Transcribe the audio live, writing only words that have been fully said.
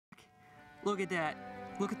Look at that.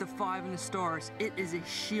 Look at the 5 and the stars. It is a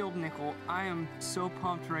shield nickel. I am so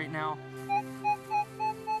pumped right now.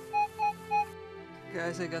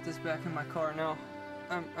 Guys, I got this back in my car now.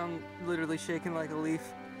 I'm literally shaking like a leaf.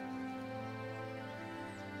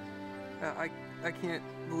 I can't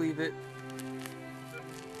believe it.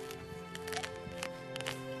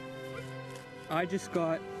 I just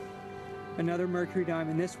got another mercury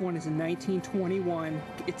diamond. This one is in 1921.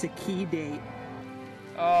 It's a key date.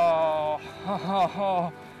 Oh,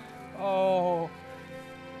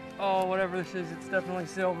 whatever this is, it's definitely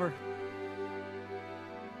silver.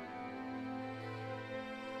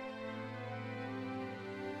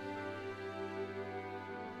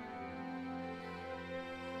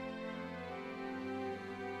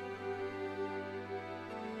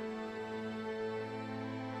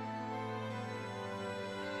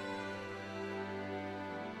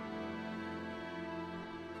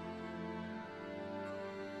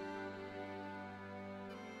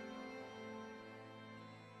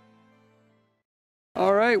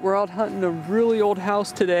 Alright, we're out hunting a really old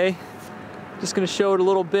house today. Just going to show it a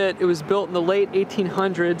little bit. It was built in the late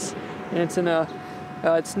 1800s, and it's in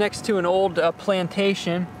it's next to an old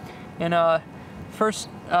plantation. And first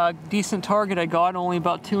decent target I got, only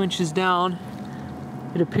about 2 inches down.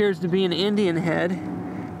 It appears to be an Indian head,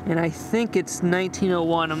 and I think it's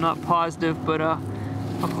 1901. I'm not positive, but I'll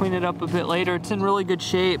clean it up a bit later. It's in really good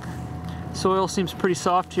shape. Soil seems pretty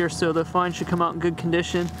soft here, so the find should come out in good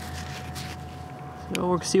condition. So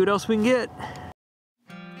we'll see what else we can get.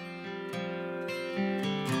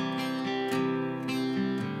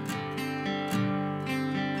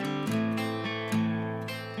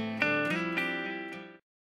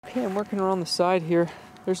 Okay, I'm working around the side here.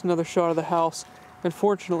 There's another shot of the house.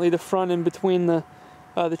 Unfortunately, the front in between the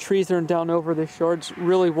trees that are down over this yard's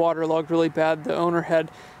really waterlogged really bad. The owner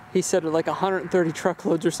had, he said, like 130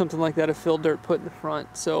 truckloads or something like that of filled dirt put in the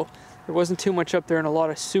front. So there wasn't too much up there and a lot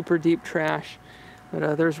of super deep trash.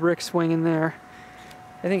 But there's Rick swinging there.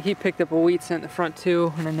 I think he picked up a wheat cent in the front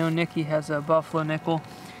too, and I know Nikki has a buffalo nickel.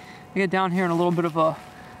 I get down here in a little bit of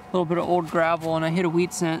old gravel, and I hit a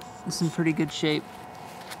wheat cent. It's in pretty good shape.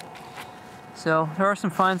 So there are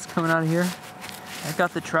some finds coming out of here. I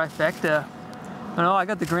got the trifecta. Oh no, I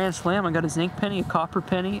got the Grand Slam. I got a zinc penny, a copper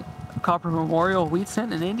penny, a copper memorial, a wheat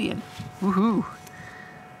cent, and an Indian. Woohoo!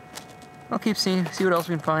 I'll keep seeing, see what else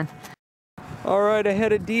we can find. All right, I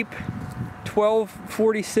had a deep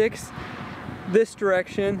 1246 this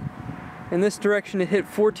direction, and this direction it hit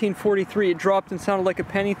 1443. It dropped and sounded like a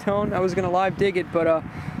penny tone. I was gonna live dig it, but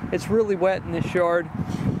it's really wet in this yard,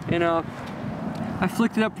 and I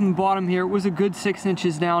flicked it up from the bottom here. It was a good 6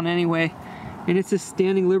 inches down anyway, and it's a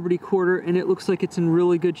standing Liberty quarter, and it looks like it's in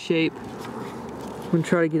really good shape. I'm gonna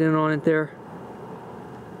try to get in on it there.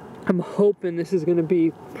 I'm hoping this is gonna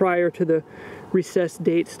be prior to the recessed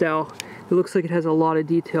date style. It looks like it has a lot of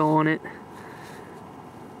detail on it.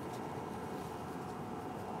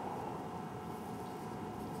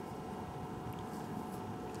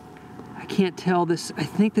 I can't tell this. I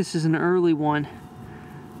think this is an early one.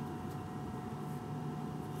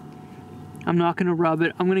 I'm not going to rub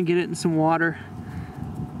it. I'm going to get it in some water.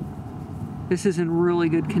 This is in really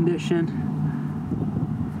good condition.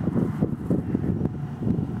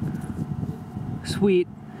 Sweet.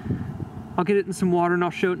 I'll get it in some water and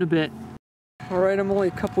I'll show it in a bit. Alright, I'm only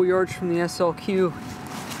a couple yards from the SLQ.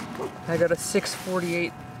 I got a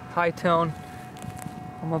 648 high tone.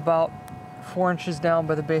 I'm about 4 inches down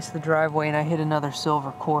by the base of the driveway, and I hit another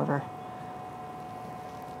silver quarter.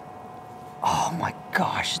 Oh my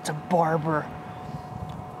gosh, it's a Barber.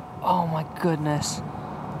 Oh my goodness.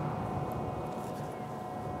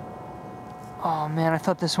 Oh man, I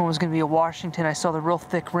thought this one was going to be a Washington. I saw the real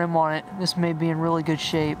thick rim on it. This may be in really good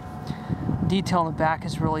shape. Detail on the back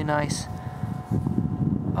is really nice.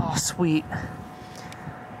 Oh, sweet.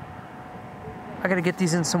 I gotta get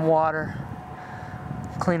these in some water.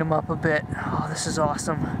 Clean them up a bit. Oh, this is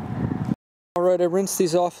awesome. Alright, I rinsed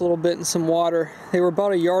these off a little bit in some water. They were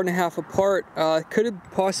about 1.5 yards apart. Could have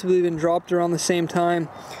possibly been dropped around the same time.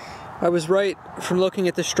 I was right from looking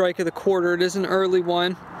at the strike of the quarter. It is an early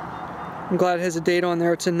one. I'm glad it has a date on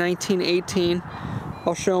there. It's in 1918.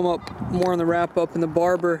 I'll show them up more in the wrap-up. And the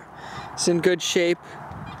Barber is in good shape.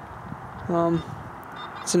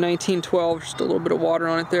 It's a 1912, just a little bit of water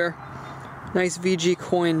on it there. Nice VG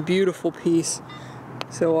coin, beautiful piece.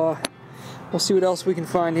 So we'll see what else we can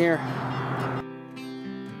find here.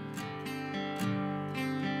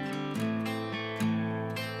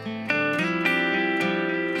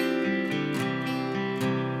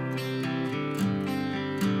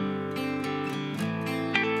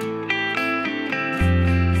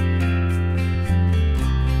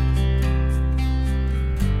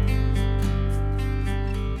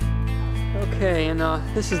 Okay, and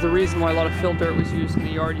this is the reason why a lot of fill dirt was used in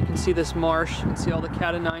the yard. You can see this marsh, you can see all the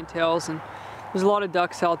cat o' nine tails, and there's a lot of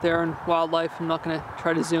ducks out there and wildlife. I'm not going to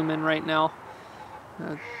try to zoom in right now.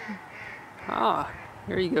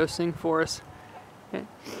 Here you go, sing for us. And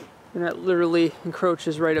that literally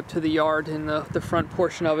encroaches right up to the yard, and the front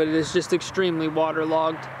portion of it is just extremely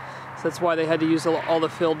waterlogged. So that's why they had to use all the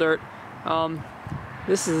fill dirt.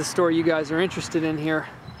 This is the story you guys are interested in here.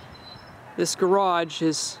 This garage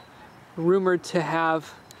is rumored to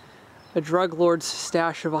have a drug lord's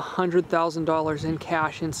stash of $100,000 in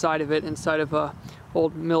cash inside of it, inside of a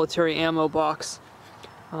old military ammo box.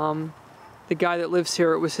 The guy that lives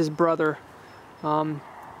here, it was his brother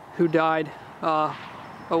who died a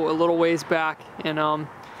little ways back, and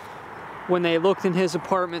when they looked in his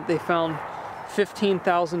apartment, they found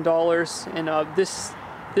 $15,000, and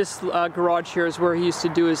this garage here is where he used to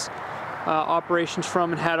do his operations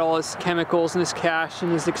from, and had all his chemicals and his cash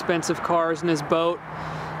and his expensive cars and his boat.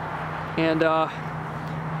 And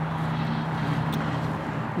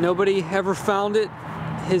nobody ever found it.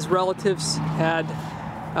 His relatives had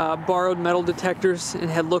borrowed metal detectors and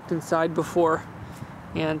had looked inside before,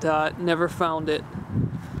 and never found it.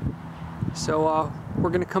 So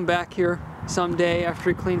we're gonna come back here someday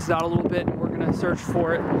after he cleans it out a little bit, and we're gonna search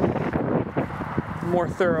for it more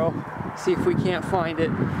thorough, see if we can't find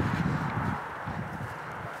it.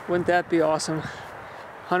 Wouldn't that be awesome?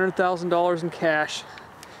 $100,000 in cash.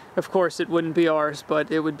 Of course it wouldn't be ours,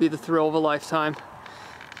 but it would be the thrill of a lifetime.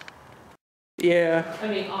 Yeah. I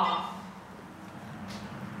mean, off.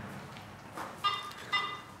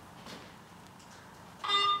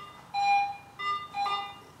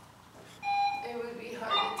 It would be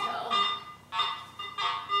hard to tell.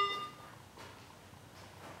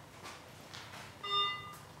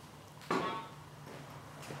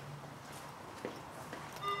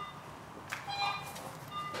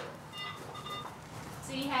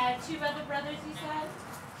 So you had two other brothers, you said?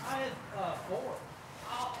 I had 4.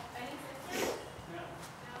 Oh, any sisters? No.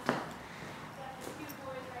 Got the 2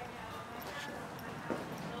 boys right now. My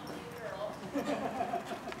house is a girl.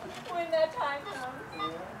 When that time comes.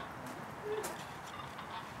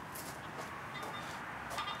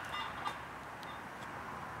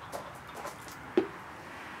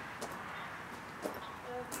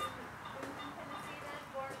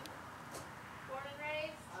 Born and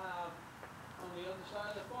raised? On the other side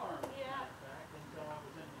of the farm. Yeah. Back until I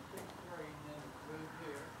was in the 6th grade, and then moved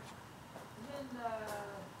here. And then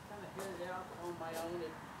kind of headed out on my own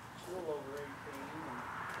at a little over 18. And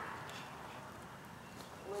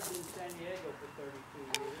lived in San Diego for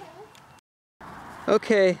 32 years.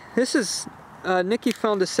 Okay, this is Nikki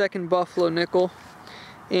found a second buffalo nickel,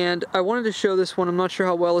 and I wanted to show this one. I'm not sure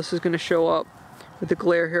how well this is going to show up with the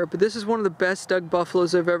glare here, but this is one of the best dug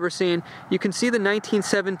buffaloes I've ever seen. You can see the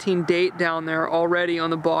 1917 date down there already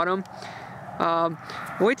on the bottom.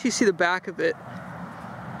 Wait till you see the back of it.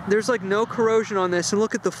 There's like no corrosion on this, and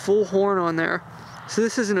look at the full horn on there. So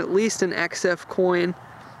this isn't at least an XF coin.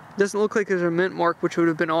 Doesn't look like there's a mint mark, which would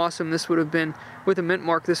have been awesome. This would have been, with a mint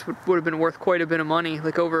mark, this would have been worth quite a bit of money,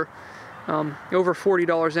 like over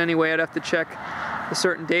 $40 anyway. I'd have to check the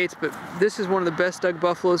certain dates, but this is one of the best dug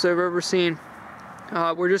buffaloes I've ever seen.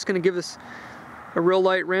 We're just going to give this a real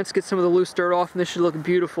light rinse, get some of the loose dirt off, and this should look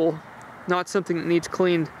beautiful. Not something that needs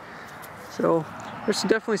cleaned. So there's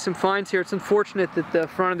definitely some finds here. It's unfortunate that the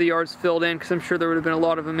front of the yard's filled in, because I'm sure there would have been a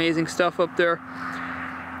lot of amazing stuff up there.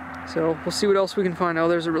 So we'll see what else we can find. Oh,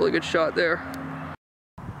 there's a really good shot there.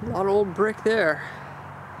 A lot of old brick there.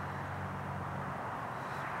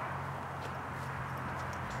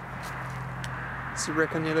 See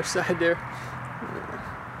Rick on the other side there.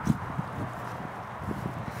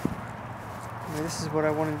 This is what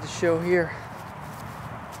I wanted to show here.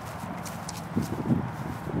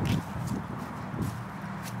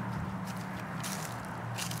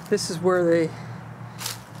 This is where they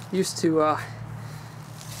used to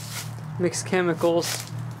mix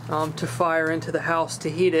chemicals to fire into the house to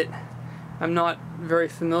heat it. I'm not very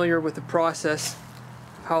familiar with the process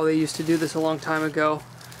of how they used to do this a long time ago.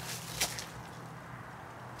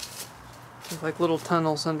 There's like little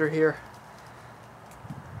tunnels under here.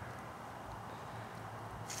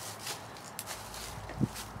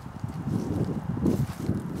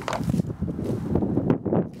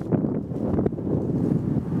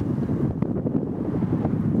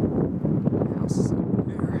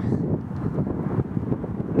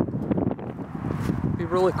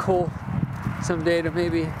 Really cool someday to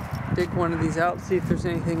maybe dig one of these out, see if there's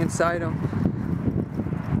anything inside them.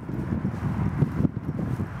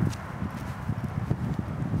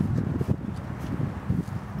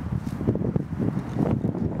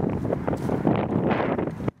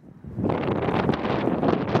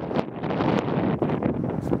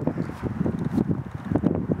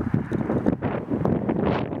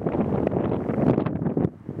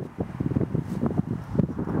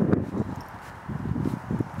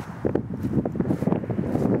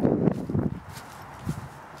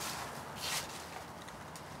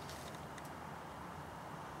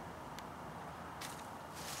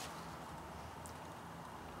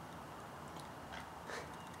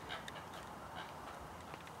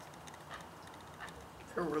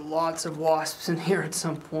 There were lots of wasps in here at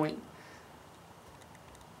some point.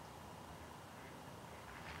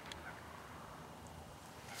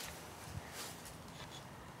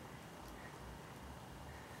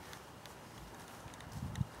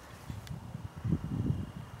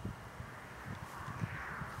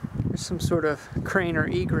 There's some sort of crane or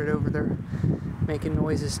egret over there making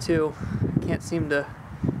noises too. Can't seem to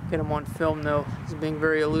get him on film though. He's being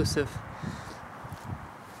very elusive.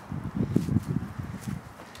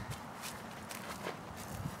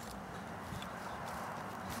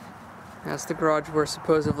 That's the garage where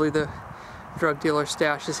supposedly the drug dealer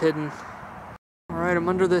stash is hidden. Alright, I'm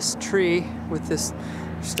under this tree with this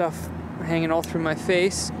stuff hanging all through my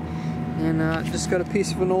face. And just got a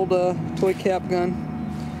piece of an old toy cap gun.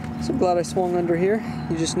 So glad I swung under here.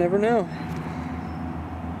 You just never know.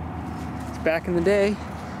 It's back in the day.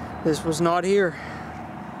 This was not here.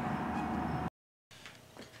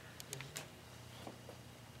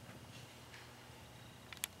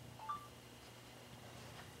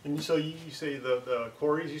 And so you say the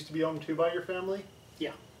quarries used to be owned too by your family?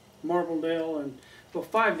 Yeah, Marbledale and, well,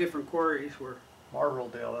 5 different quarries were.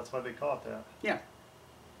 Marbledale, that's why they call it that. Yeah,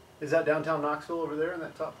 Is that downtown Knoxville over there in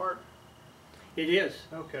that top part? it is.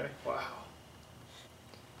 Okay, wow.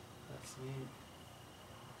 That's neat.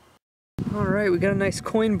 Alright, we got a nice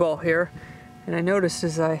coin ball here. And I noticed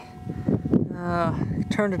as I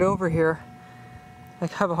turned it over here, I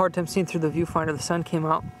have a hard time seeing through the viewfinder. The sun came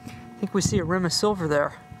out. I think we see a rim of silver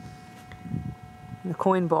there in the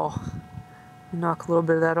coin ball. Knock a little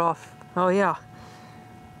bit of that off. Oh yeah,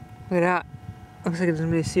 look at that. Looks like it's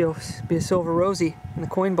gonna be a silver rosy in the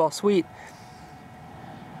coin ball. Sweet.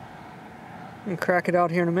 I'm gonna crack it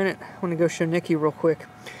out here in a minute. I want to go show Nikki real quick.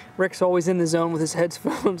 Rick's always in the zone with his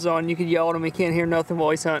headphones on. You could yell at him, he can't hear nothing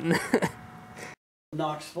while he's hunting.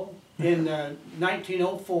 Knoxville in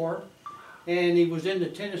 1904, and he was in the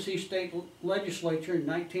Tennessee State Legislature in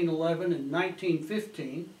 1911 and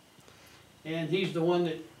 1915, and he's the one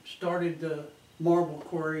that started the marble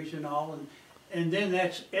quarries and all, and then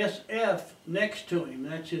that's SF next to him.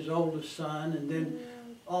 That's his oldest son, and then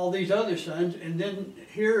all these other sons, and then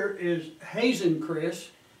here is Hazen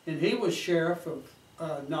Chris, and he was sheriff of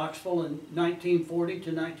Knoxville in 1940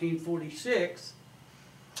 to 1946.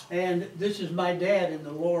 And this is my dad in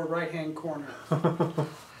the lower right-hand corner.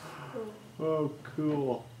 Oh,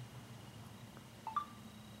 cool.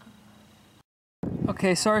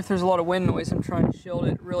 Okay, sorry if there's a lot of wind noise. I'm trying to shield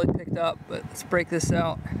it. It really picked up, but let's break this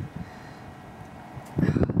out.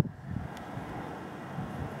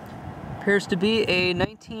 Appears to be a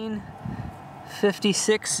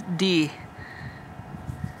 1956D.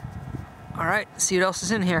 Alright, see what else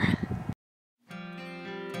is in here.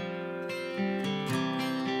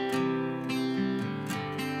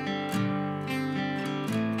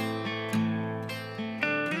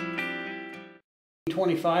 To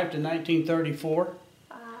 1934,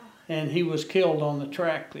 and he was killed on the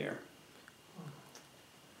track there.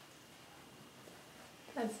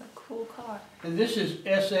 That's a cool car. And this is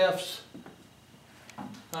SF's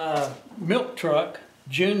milk truck,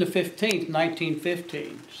 June the 15th,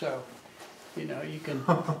 1915. So, you know, you can...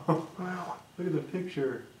 Wow, look at the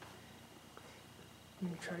picture.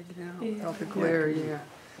 Let me try to get out Yeah. without the glare, yeah.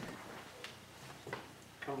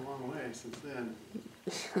 Come a long way since then.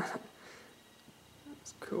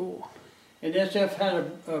 That's cool. And SF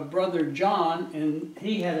had a brother, John, and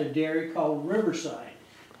he had a dairy called Riverside,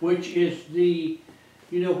 which is the,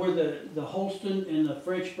 you know, where the Holston and the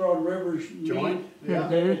French Broad Rivers Joint? meet, Yeah.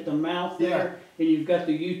 at the mouth there, and you've got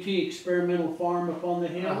the UT Experimental Farm up on the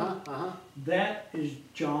hill. That is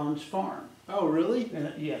John's farm. Oh, really?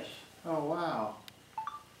 Yes. Oh, wow.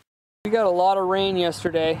 We got a lot of rain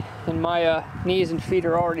yesterday, and my knees and feet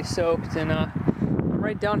are already soaked. And I'm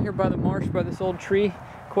right down here by the marsh, by this old tree,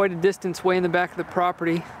 quite a distance way in the back of the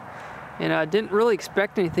property. And I didn't really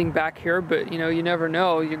expect anything back here, but you know, you never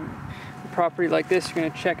know. A property like this, you're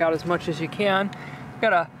going to check out as much as you can.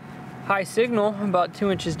 Got a high signal about 2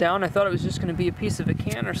 inches down. I thought it was just going to be a piece of a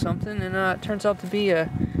can or something, and it turns out to be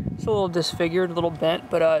it's a little disfigured, a little bent,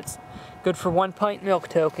 but it's good for 1 pint milk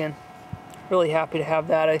token. Really happy to have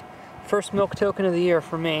that. First milk token of the year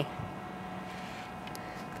for me.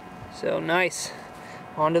 So nice.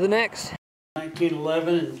 On to the next.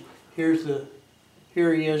 1911, and here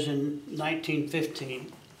he is in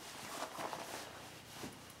 1915.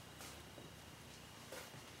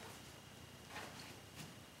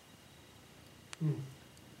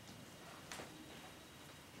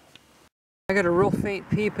 I got a real faint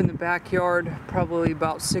peep in the backyard, probably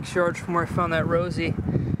about 6 yards from where I found that Rosie.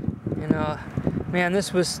 And man, I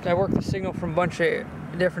worked the signal from a bunch of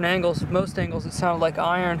different angles. Most angles it sounded like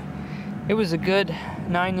iron. It was a good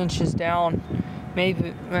 9 inches down,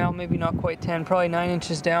 maybe, well, maybe not quite 10, probably 9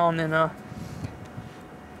 inches down, and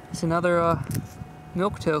it's another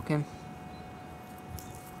milk token.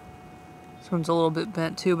 This one's a little bit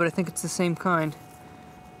bent too, but I think it's the same kind.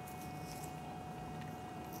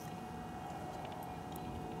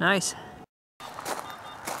 Nice.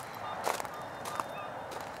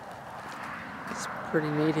 It's pretty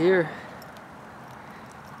neat here.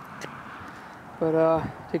 But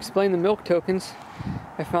to explain the milk tokens,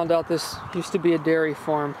 I found out this used to be a dairy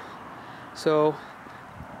farm. So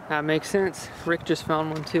that makes sense. Rick just found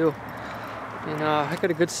one too. And I got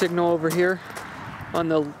a good signal over here. On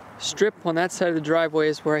the strip on that side of the driveway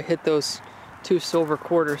is where I hit those 2 silver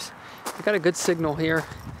quarters. I got a good signal here.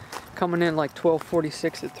 Coming in like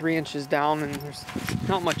 1246 at 3 inches down, and there's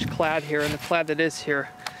not much clad here, and the clad that is here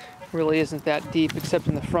really isn't that deep except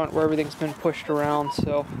in the front where everything's been pushed around.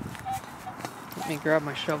 So let me grab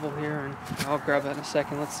my shovel here, and I'll grab that in a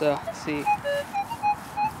second. Let's see.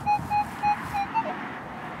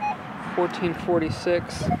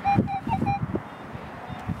 1446,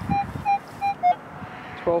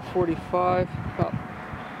 1245, about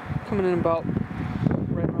coming in about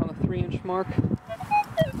right around the 3-inch mark.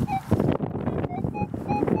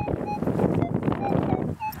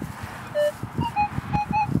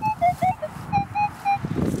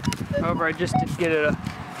 However, I just did get an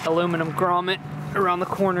aluminum grommet around the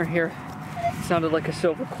corner here. It sounded like a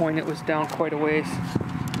silver coin. It was down quite a ways.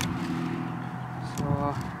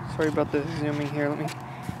 So, sorry about the zooming here. Let me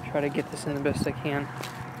try to get this in the best I can.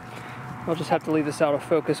 I'll just have to leave this out of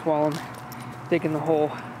focus while I'm digging the hole.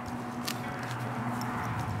 So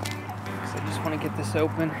I just want to get this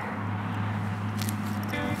open.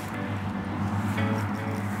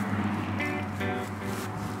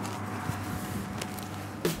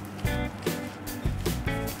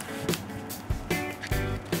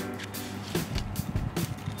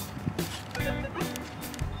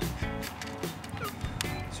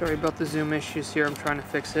 Sorry about the zoom issues here, I'm trying to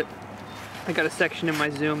fix it. I got a section in my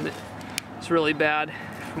zoom that is really bad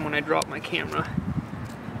from when I dropped my camera.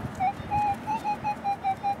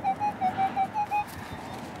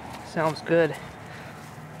 Sounds good.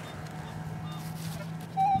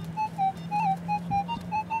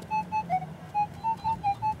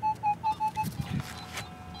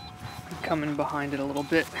 Coming behind it a little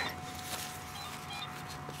bit.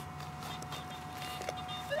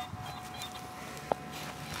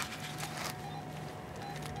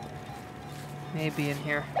 Maybe in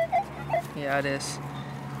here. Yeah, it is.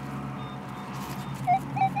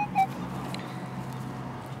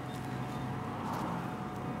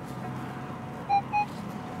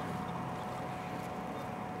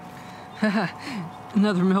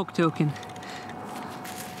 Another milk token.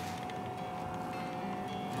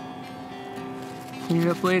 Clean it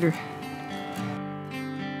up later.